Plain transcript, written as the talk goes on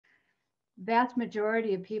vast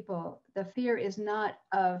majority of people, the fear is not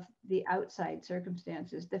of the outside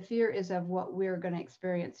circumstances. The fear is of what we're going to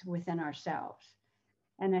experience within ourselves.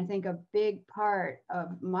 And I think a big part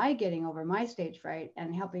of my getting over my stage fright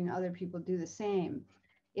and helping other people do the same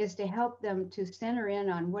is to help them to center in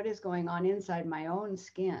on what is going on inside my own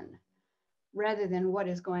skin rather than what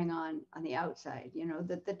is going on the outside. You know,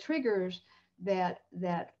 that the triggers that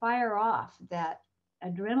fire off that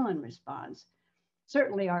adrenaline response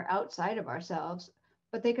certainly are outside of ourselves,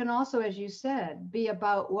 but they can also, as you said, be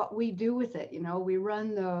about what we do with it. You know, we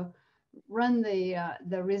run the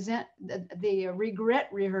regret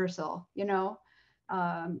rehearsal, you know,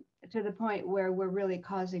 to the point where we're really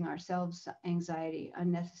causing ourselves anxiety,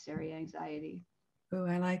 unnecessary anxiety. Oh,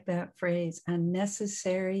 I like that phrase,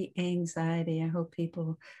 unnecessary anxiety. I hope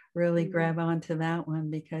people really grab onto that one,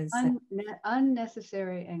 because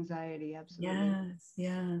unnecessary anxiety, absolutely. Yes,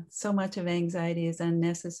 yeah. So much of anxiety is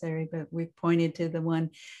unnecessary, but we've pointed to the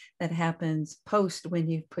one that happens post when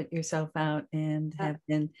you've put yourself out and have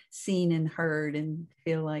been seen and heard and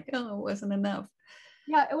feel like, oh, it wasn't enough.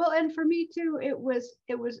 Yeah, well, and for me too, it was,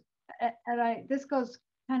 and this goes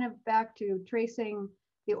kind of back to tracing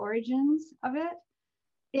the origins of it.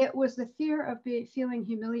 It was the fear of feeling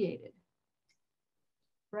humiliated,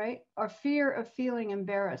 right? Or fear of feeling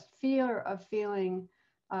embarrassed, fear of feeling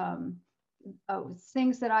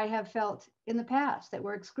things that I have felt in the past that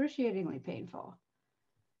were excruciatingly painful.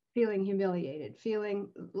 Feeling humiliated, feeling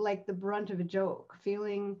like the brunt of a joke,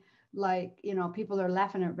 feeling like, you know, people are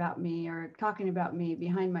laughing about me or talking about me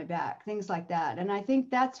behind my back, things like that. And I think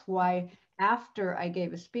that's why after I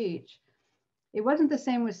gave a speech, it wasn't the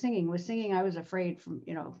same with singing. With singing, I was afraid from,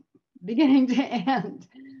 you know, beginning to end.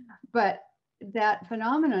 But that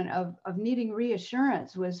phenomenon of needing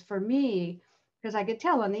reassurance was, for me, because I could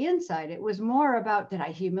tell on the inside, it was more about, did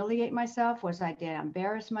I humiliate myself? Did I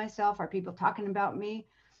embarrass myself? Are people talking about me?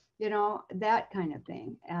 You know, that kind of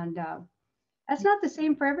thing. And that's not the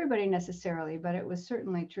same for everybody necessarily, but it was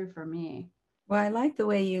certainly true for me. Well, I like the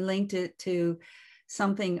way you linked it to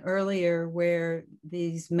something earlier where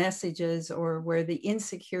these messages, or where the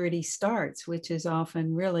insecurity starts, which is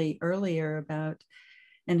often really earlier about,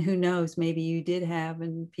 and who knows, maybe you did have,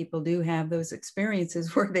 and people do have those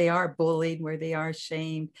experiences where they are bullied, where they are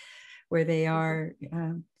shamed, where they are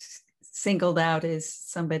singled out as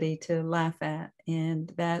somebody to laugh at. And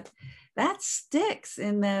that sticks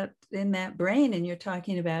in that brain. And you're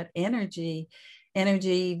talking about energy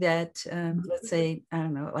that, let's say, I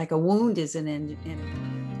don't know, like a wound is an energy.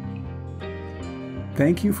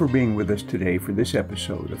 Thank you for being with us today for this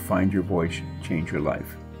episode of Find Your Voice, Change Your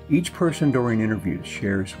Life. Each person Doreen interviews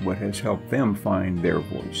shares what has helped them find their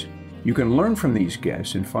voice. You can learn from these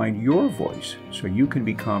guests and find your voice so you can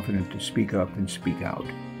be confident to speak up and speak out.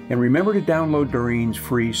 And remember to download Doreen's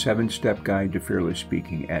free 7-step guide to fearless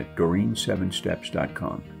speaking at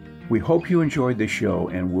doreen7steps.com. We hope you enjoyed the show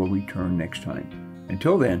and will return next time.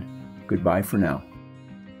 Until then, goodbye for now.